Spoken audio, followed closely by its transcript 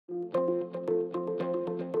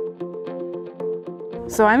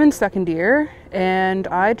So I'm in second year, and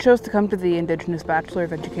I chose to come to the Indigenous Bachelor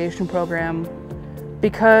of Education program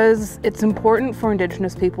because it's important for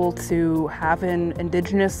Indigenous people to have an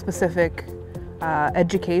Indigenous-specific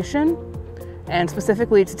education, and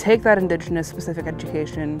specifically to take that Indigenous-specific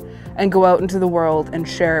education and go out into the world and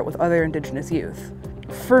share it with other Indigenous youth.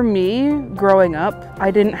 For me, growing up,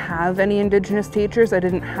 I didn't have any Indigenous teachers. I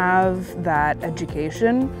didn't have that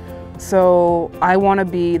education. So I want to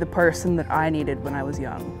be the person that I needed when I was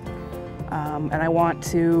young. And I want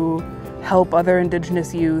to help other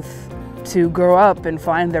Indigenous youth to grow up and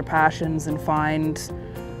find their passions and find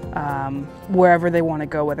wherever they want to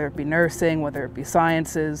go, whether it be nursing, whether it be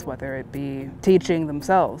sciences, whether it be teaching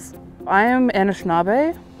themselves. I am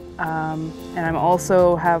Anishinaabe, and I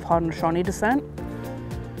also have Haudenosaunee descent.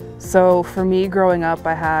 So for me, growing up,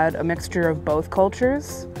 I had a mixture of both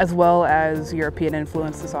cultures, as well as European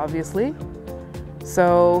influences, obviously.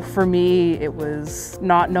 So for me, it was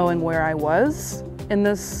not knowing where I was in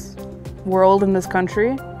this world, in this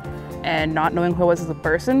country, and not knowing who I was as a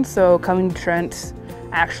person. So coming to Trent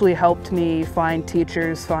actually helped me find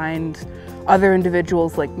teachers, find other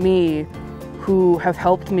individuals like me who have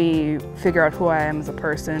helped me figure out who I am as a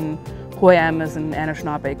person, who I am as an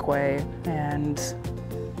Anishinaabe Kwe, and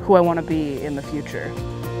who I want to be in the future.